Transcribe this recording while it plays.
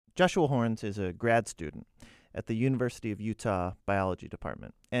Joshua Horns is a grad student at the University of Utah Biology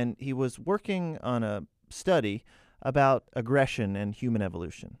Department, and he was working on a study about aggression and human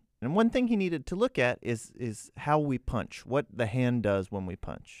evolution. And one thing he needed to look at is how we punch, what the hand does when we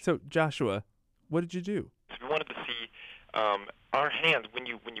punch. So, Joshua, what did you do? We wanted to see our hands, when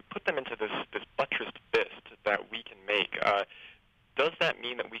you put them into this buttressed fist that we can make, does that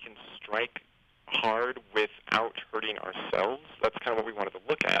mean that we can strike hard without hurting ourselves? That's kind of what we wanted to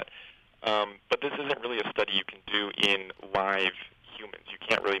look at. But this isn't really a study you can do in live humans. You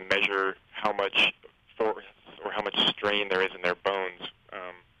can't really measure how much force or how much strain there is in their bones,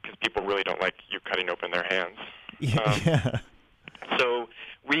 because people really don't like you cutting open their hands. Yeah. So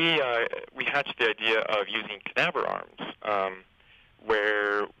we hatched the idea of using cadaver arms,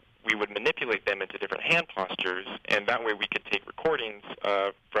 where we would manipulate them into different hand postures, and that way we could take recordings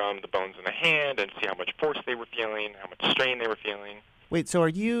from the bones in the hand and see how much force they were feeling, how much strain they were feeling. Wait, so are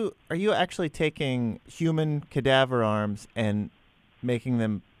you actually taking human cadaver arms and making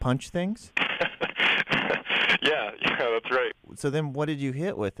them punch things? Yeah, that's right. So then what did you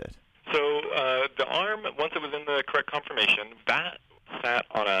hit with it? So the arm, once it was in the correct conformation, that sat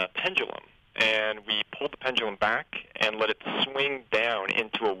on a pendulum, and we pulled the pendulum back and let it swing down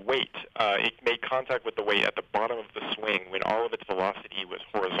into a weight. It made contact with the weight at the bottom of the swing when all of its velocity was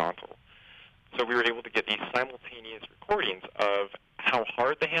horizontal. So we were able to get these simultaneous recordings of how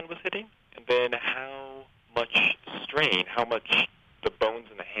hard the hand was hitting, and then how much strain, how much the bones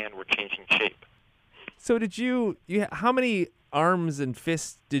in the hand were changing shape. So how many arms and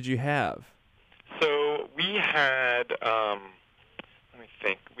fists did you have? So we had, let me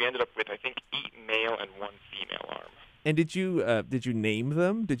think, we ended up with, I think, 8 male and 1 female arm. And did you name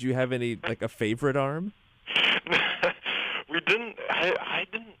them? Did you have any, like, a favorite arm? We didn't. I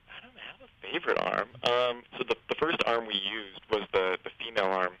don't have a favorite arm. So the first arm we used was the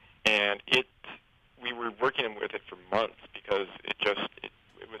female arm, and we were working with it for months because it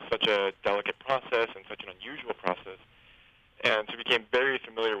was such a delicate process and such an unusual process. And so we became very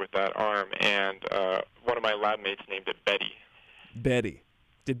familiar with that arm, and one of my lab mates named it Betty. Betty.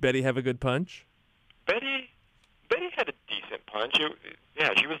 Did Betty have a good punch? Betty had a decent punch.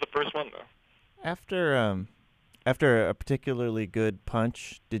 She was the first one, though. After a particularly good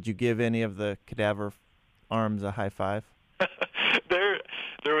punch, did you give any of the cadaver arms a high five?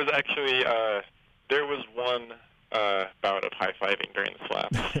 There was actually there was one bout of high fiving during the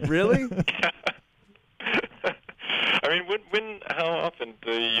slap. Really? Yeah. I mean, how often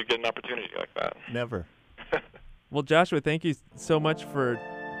do you get an opportunity like that? Never. Well, Joshua, thank you so much for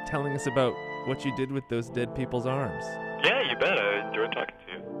telling us about what you did with those dead people's arms. Yeah, you bet. I enjoyed talking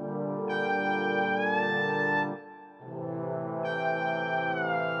to you.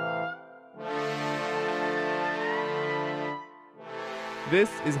 This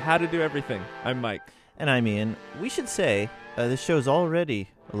is How to Do Everything. I'm Mike. And I'm Ian. We should say this show's already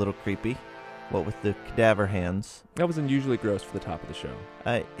a little creepy. What with the cadaver hands. That was unusually gross for the top of the show.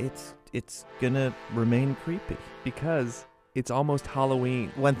 It's gonna remain creepy. Because it's almost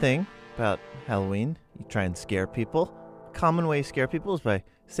Halloween. One thing about Halloween, you try and scare people. Common way to scare people is by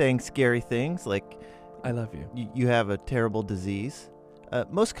saying scary things like, I love you. You have a terrible disease.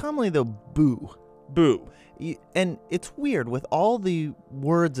 Most commonly, though, boo. Boo. And it's weird, with all the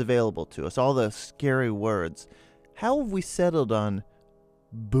words available to us, all the scary words, how have we settled on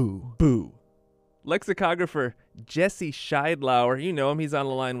boo? Boo. Lexicographer Jesse Scheidlauer, you know him, he's on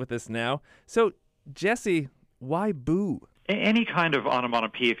the line with us now. So, Jesse, why boo? Any kind of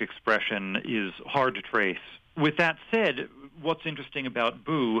onomatopoeic expression is hard to trace. With that said, what's interesting about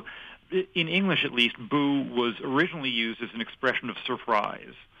boo, in English at least, boo was originally used as an expression of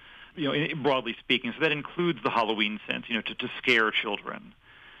surprise, broadly speaking. So that includes the Halloween sense, to scare children.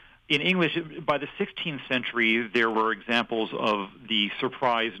 In English, by the 16th century, there were examples of the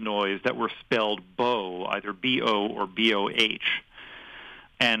surprise noise that were spelled bo, either B-O or B-O-H.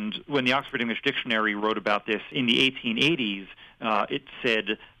 And when the Oxford English Dictionary wrote about this in the 1880s, it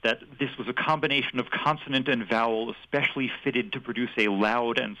said that this was a combination of consonant and vowel especially fitted to produce a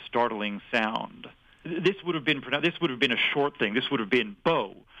loud and startling sound. This would have been a short thing. This would have been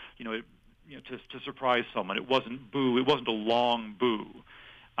bo, to surprise someone. It wasn't boo. It wasn't a long boo.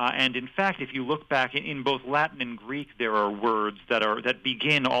 And in fact, if you look back in both Latin and Greek, there are words that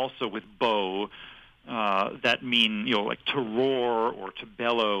begin also with bo, that mean like to roar or to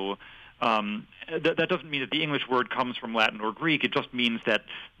bellow. That doesn't mean that the English word comes from Latin or Greek. It just means that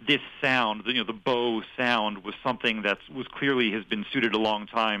this sound, the bo sound, was something that was clearly has been suited a long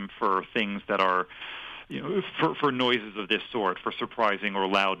time for things that are, for noises of this sort, for surprising or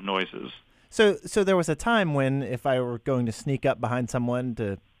loud noises. So there was a time when if I were going to sneak up behind someone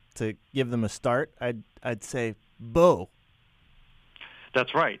to to give them a start, I'd say Boo.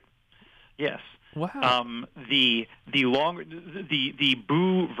 That's right. Yes. Wow. The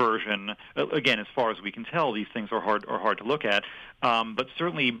Boo version, again, as far as we can tell, these things are hard to look at. But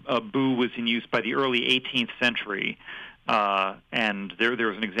certainly, Boo was in use by the early 18th century, and there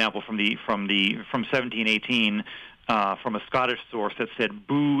was an example from 1718 from a Scottish source that said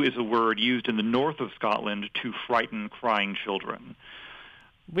Boo is a word used in the north of Scotland to frighten crying children.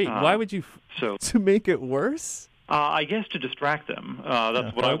 Wait, why would you to make it worse? I guess to distract them.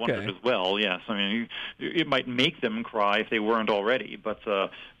 That's what I wondered as well. Yes, I mean it might make them cry if they weren't already. But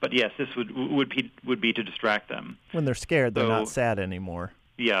yes, this would be to distract them. When they're scared, they're not sad anymore.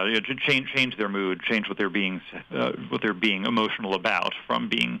 Yeah, to change their mood, change what they're being emotional about, from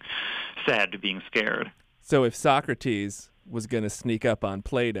being sad to being scared. So if Socrates was going to sneak up on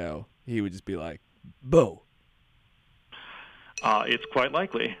Plato, he would just be like, "Boo." It's quite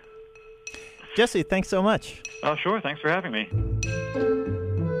likely. Jesse, thanks so much. Sure, thanks for having me.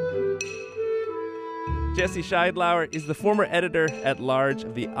 Jesse Scheidlauer is the former editor-at-large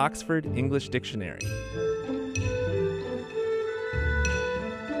of the Oxford English Dictionary.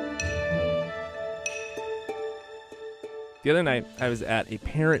 The other night, I was at a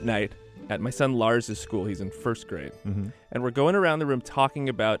parent night at my son Lars' school. He's in first grade. Mm-hmm. And we're going around the room talking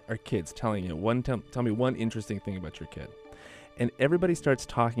about our kids, telling you, tell me one interesting thing about your kid. And everybody starts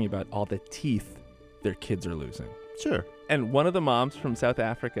talking about all the teeth their kids are losing. Sure. And one of the moms from South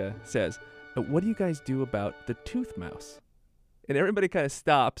Africa says, "What do you guys do about the tooth mouse?" And everybody kind of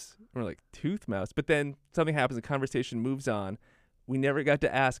stops. And we're like, tooth mouse? But then something happens, the conversation moves on. We never got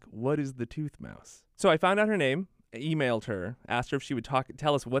to ask, what is the tooth mouse? So I found out her name, emailed her, asked her if she would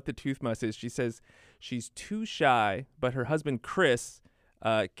tell us what the tooth mouse is. She says she's too shy, but her husband, Chris,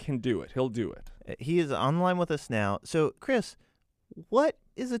 can do it. He'll do it. He is online with us now. So, Chris, what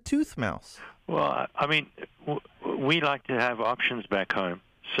is a tooth mouse? Well, I mean, we like to have options back home.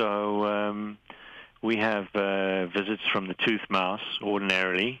 So we have visits from the tooth mouse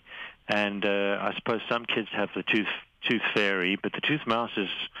ordinarily, and I suppose some kids have the tooth fairy, but the tooth mouse is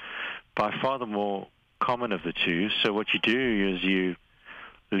by far the more common of the two. So what you do is you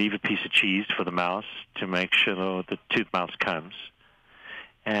leave a piece of cheese for the mouse to make sure the tooth mouse comes.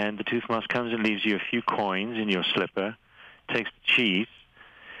 And the tooth mouse comes and leaves you a few coins in your slipper, takes the cheese,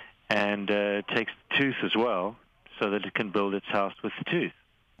 and takes the tooth as well, so that it can build its house with the tooth.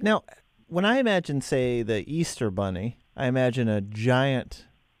 Now, when I imagine, say, the Easter Bunny, I imagine a giant,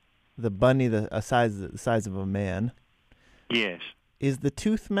 the bunny the size of a man. Yes. Is the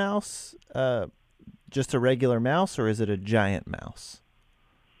tooth mouse just a regular mouse, or is it a giant mouse?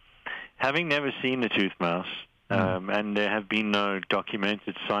 Having never seen the tooth mouse, and there have been no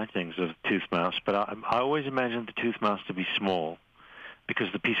documented sightings of tooth mouse, but I always imagined the tooth mouse to be small, because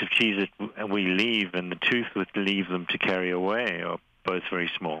the piece of cheese that we leave and the tooth would leave them to carry away are both very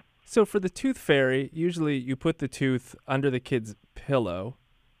small. So for the tooth fairy, usually you put the tooth under the kid's pillow.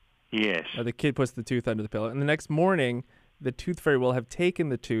 Yes. Or the kid puts the tooth under the pillow. And the next morning, the tooth fairy will have taken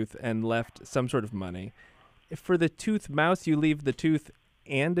the tooth and left some sort of money. For the tooth mouse, you leave the tooth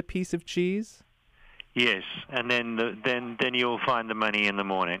and a piece of cheese? Yes, and then you'll find the money in the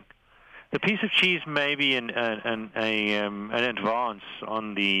morning. The piece of cheese may be an advance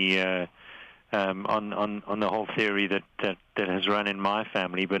on the on the whole theory that has run in my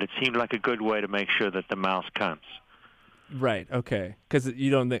family, but it seemed like a good way to make sure that the mouse comes. Right. Okay. Because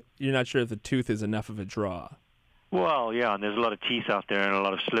you're not sure if the tooth is enough of a draw. Well, yeah, and there's a lot of teeth out there and a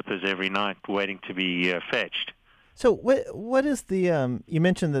lot of slippers every night waiting to be fetched. So what is the you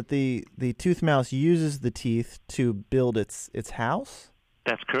mentioned that the tooth mouse uses the teeth to build its house?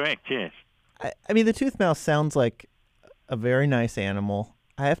 That's correct, yes. I mean, the tooth mouse sounds like a very nice animal.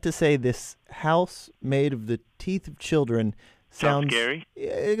 I have to say, this house made of the teeth of children sounds scary.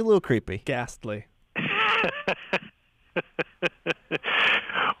 A little creepy. Ghastly.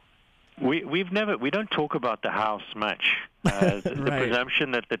 We don't talk about the house much. The Right.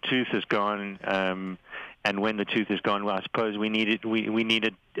 presumption that the tooth is gone, and when the tooth is gone, well, I suppose we needed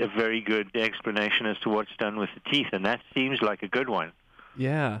a very good explanation as to what's done with the teeth, and that seems like a good one.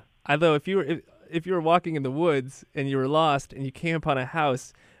 Yeah. Although if you were walking in the woods and you were lost and you came upon a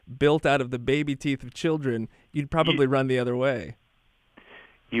house built out of the baby teeth of children, you'd probably run the other way.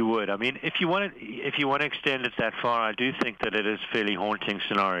 You would. I mean, if you want to extend it that far, I do think that it is a fairly haunting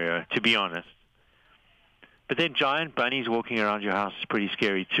scenario, to be honest. But then giant bunnies walking around your house is pretty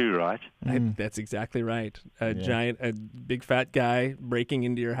scary too, right? That's exactly right. A big fat guy breaking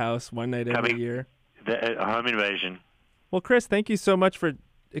into your house one night every year. A home invasion. Well, Chris, thank you so much for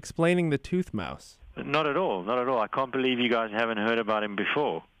explaining the tooth mouse. Not at all. Not at all. I can't believe you guys haven't heard about him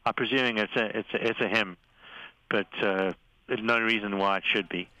before. I'm presuming it's a him, but there's no reason why it should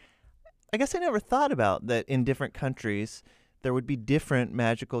be. I guess I never thought about that in different countries there would be different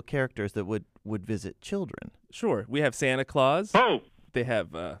magical characters that would visit children. Sure. We have Santa Claus. Oh! They have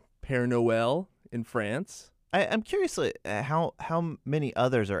Père Noël in France. I'm curious how many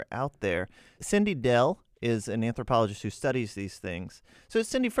others are out there. Cindy Dell is an anthropologist who studies these things. So,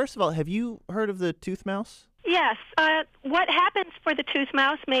 Cindy, first of all, have you heard of the tooth mouse? Yes. What happens for the tooth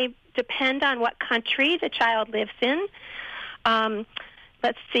mouse may depend on what country the child lives in.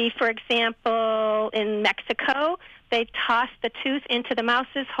 Let's see, for example, in Mexico, they toss the tooth into the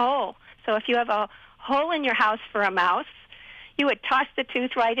mouse's hole. So if you have a hole in your house for a mouse, you would toss the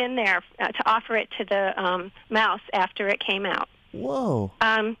tooth right in there to offer it to the mouse after it came out. Whoa.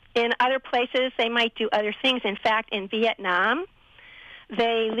 In other places, they might do other things. In fact, in Vietnam,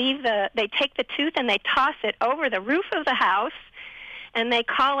 they take the tooth and they toss it over the roof of the house, and they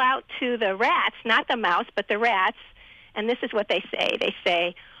call out to the rats, not the mouse, but the rats, and this is what they say. They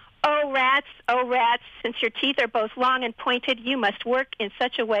say, oh, rats, since your teeth are both long and pointed, you must work in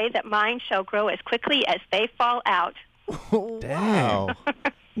such a way that mine shall grow as quickly as they fall out." Wow.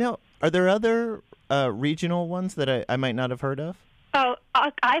 Now, are there other regional ones that I might not have heard of? Oh,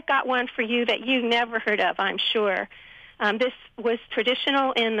 I've got one for you that you've never heard of, I'm sure. This was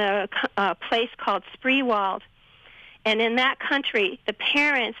traditional in a place called Spreewald. And in that country, the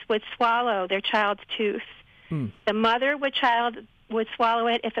parents would swallow their child's tooth. The mother would swallow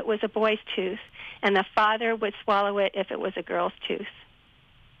it if it was a boy's tooth, and the father would swallow it if it was a girl's tooth.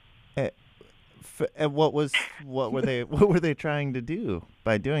 What were they trying to do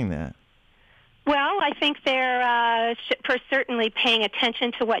by doing that? Well, I think they're certainly paying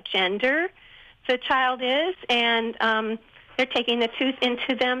attention to what gender the child is, and they're taking the tooth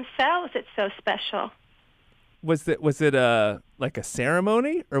into themselves. It's so special. Was it like a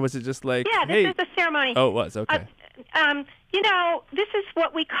ceremony, or was it just like, yeah, this is a ceremony. Oh, it was, okay. This is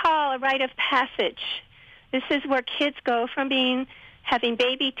what we call a rite of passage. This is where kids go from having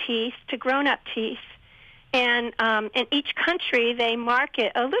baby teeth to grown-up teeth. And in each country, they mark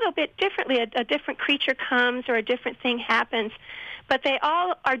it a little bit differently. A different creature comes or a different thing happens. But they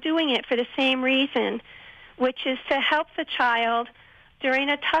all are doing it for the same reason, which is to help the child during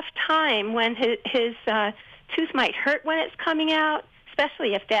a tough time when his tooth might hurt when it's coming out,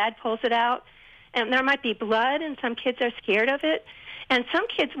 especially if Dad pulls it out. And there might be blood, and some kids are scared of it. And some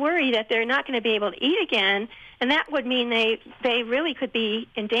kids worry that they're not going to be able to eat again, and that would mean they really could be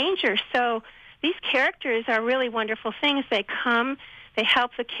in danger. So these characters are really wonderful things. They come, they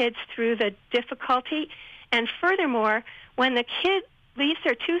help the kids through the difficulty, and furthermore, when the kid leaves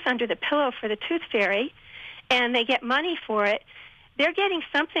their tooth under the pillow for the tooth fairy, and they get money for it, they're getting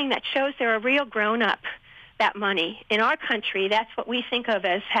something that shows they're a real grown-up. That money. In our country, that's what we think of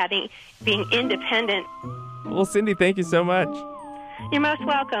as being independent. Well, Cindy, thank you so much. You're most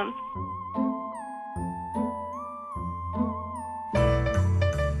welcome.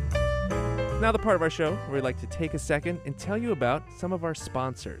 Now the part of our show where we'd like to take a second and tell you about some of our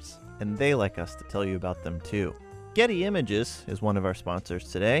sponsors. And they like us to tell you about them too. Getty Images is one of our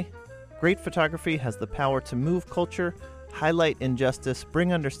sponsors today. Great photography has the power to move culture, highlight injustice,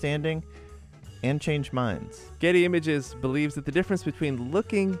 bring understanding, and change minds. Getty Images believes that the difference between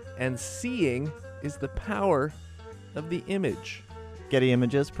looking and seeing is the power of the image. Getty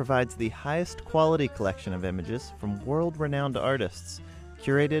Images provides the highest quality collection of images from world-renowned artists,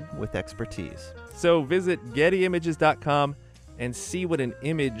 curated with expertise. So visit gettyimages.com and see what an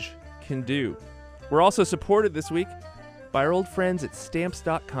image can do. We're also supported this week by our old friends at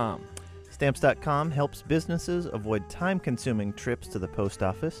Stamps.com. Stamps.com helps businesses avoid time-consuming trips to the post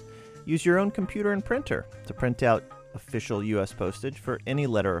office. Use your own computer and printer to print out official U.S. postage for any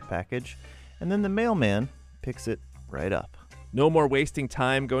letter or package, and then the mailman picks it right up. No more wasting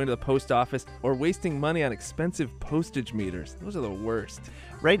time going to the post office or wasting money on expensive postage meters. Those are the worst.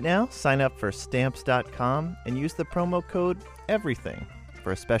 Right now, sign up for Stamps.com and use the promo code EVERYTHING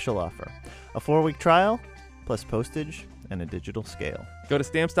for a special offer. A 4-week trial, plus postage and a digital scale. Go to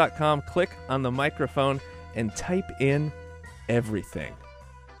Stamps.com, click on the microphone, and type in everything.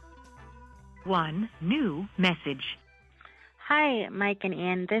 One new message. Hi, Mike and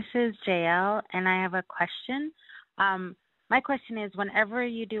Ian. This is JL, and I have a question. My question is, whenever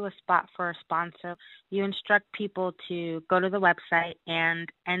you do a spot for a sponsor, you instruct people to go to the website and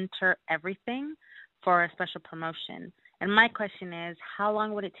enter everything for a special promotion. And my question is, how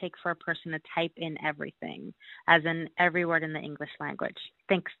long would it take for a person to type in everything, as in every word in the English language?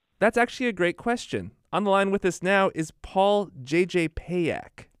 Thanks. That's actually a great question. On the line with us now is Paul J.J.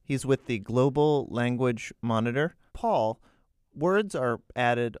 Payak. He's with the Global Language Monitor. Paul, words are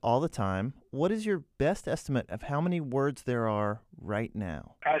added all the time. What is your best estimate of how many words there are right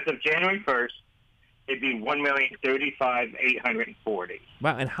now? As of January 1st, it'd be 1,035,840.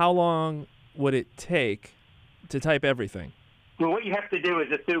 Wow, and how long would it take to type everything? Well, what you have to do is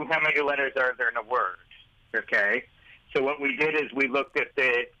assume how many letters are there in a word, okay? So what we did is we looked at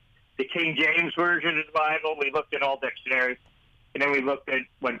the King James Version of the Bible, we looked at all dictionaries, and then we looked at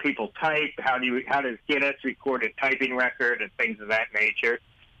when people type, how does Guinness record a typing record and things of that nature.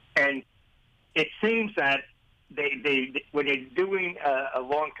 And it seems that they when you're doing a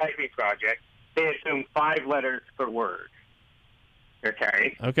long typing project, they assume 5 letters per word.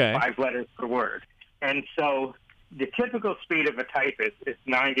 Okay? 5 letters per word. And so the typical speed of a typist is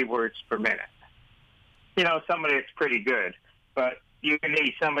 90 words per minute. You know, somebody that's pretty good, but you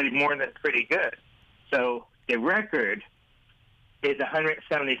need somebody more than pretty good. So the record is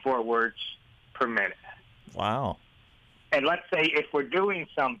 174 words per minute. Wow. And let's say if we're doing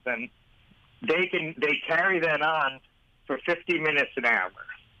something, they carry that on for 50 minutes an hour.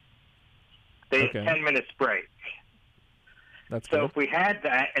 They have 10 minutes break. That's so good. If we had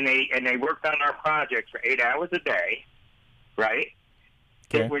that and they worked on our projects for 8 hours a day, right?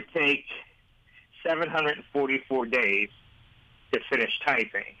 Okay. It would take 744 days to finish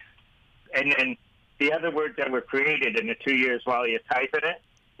typing. And then the other words that were created in the 2 years while you're typing it,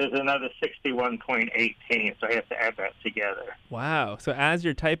 there's another 61.18, so I have to add that together. Wow. So as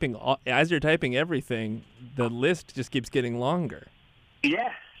you're typing everything, the list just keeps getting longer.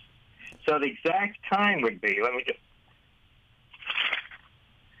 Yes. So the exact time would be, let me just...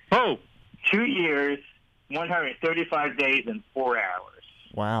 2 years, 135 days, and 4 hours.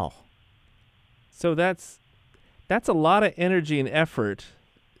 Wow. So that's a lot of energy and effort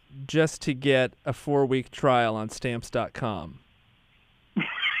just to get a 4-week trial on Stamps.com.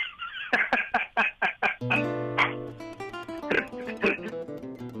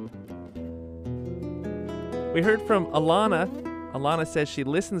 We heard from Alana. Alana says she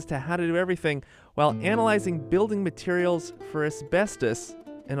listens to How to Do Everything while analyzing building materials for asbestos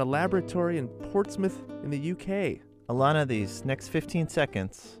in a laboratory in Portsmouth in the UK. Alana, these next 15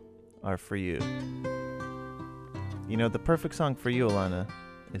 seconds are for you. You know, the perfect song for you, Alana,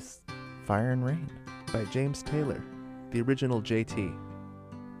 is Fire and Rain by James Taylor, the original JT.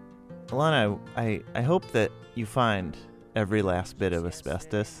 Alana, I hope that you find every last bit of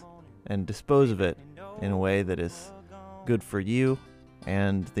asbestos and dispose of it in a way that is good for you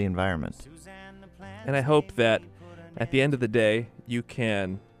and the environment. And I hope that at the end of the day, you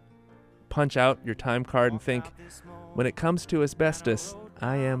can punch out your time card and think, when it comes to asbestos,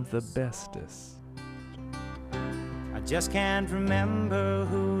 I am the bestest. I just can't remember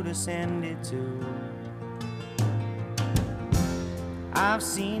who to send it to. I've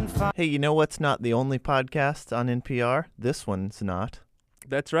seen Hey, you know what's not the only podcast on NPR? This one's not.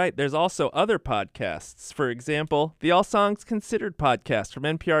 That's right. There's also other podcasts. For example, the All Songs Considered podcast from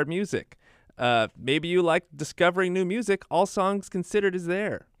NPR Music. Maybe you like discovering new music. All Songs Considered is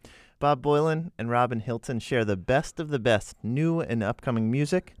there. Bob Boilen and Robin Hilton share the best of the best new and upcoming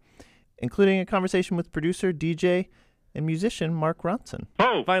music, including a conversation with producer, DJ, and musician Mark Ronson.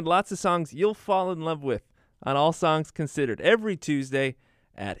 Find lots of songs you'll fall in love with on All Songs Considered every Tuesday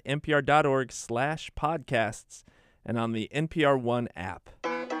at npr.org/podcasts and on the NPR One app.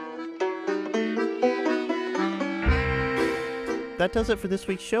 That does it for this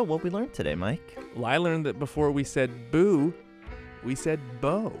week's show. What we learned today, Mike? Well, I learned that before we said boo, we said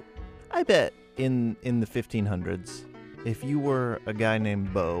Bo. I bet in the 1500s, if you were a guy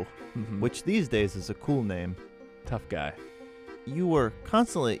named Bo, which these days is a cool name. Tough guy. You were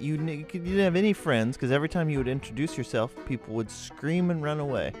constantly, you didn't have any friends because every time you would introduce yourself, people would scream and run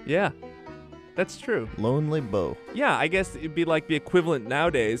away. Yeah, that's true. Lonely Bo. Yeah, I guess it'd be like the equivalent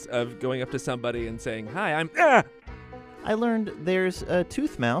nowadays of going up to somebody and saying, hi, I'm... I learned there's a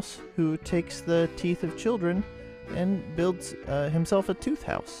tooth mouse who takes the teeth of children and builds himself a tooth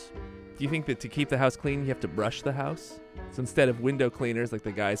house. Do you think that to keep the house clean, you have to brush the house? So instead of window cleaners, like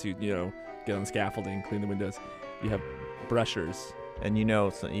the guys who, get on scaffolding and clean the windows, you have brushers. And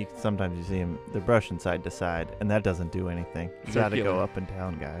sometimes you see them, they're brushing side to side, and that doesn't do anything. You gotta go up and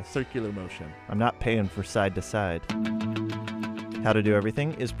down, guys. Circular motion. I'm not paying for side to side. How to Do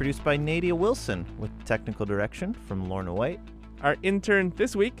Everything is produced by Nadia Wilson with technical direction from Lorna White. Our intern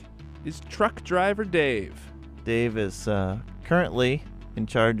this week is truck driver Dave. Dave is currently in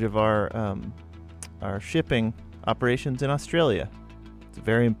charge of our shipping operations in Australia. It's a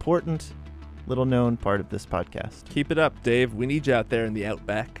very important, little-known part of this podcast. Keep it up, Dave. We need you out there in the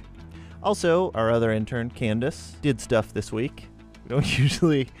outback. Also, our other intern, Candace, did stuff this week. We don't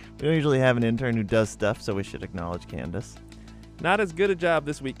usually have an intern who does stuff, so we should acknowledge Candace. Not as good a job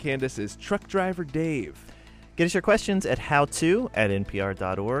this week, Candace, as truck driver Dave. Get us your questions at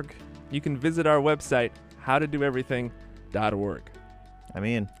howto@npr.org. You can visit our website, howtodoeverything.org. I'm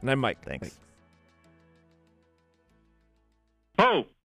Ian. And I'm Mike. Thanks. Oh,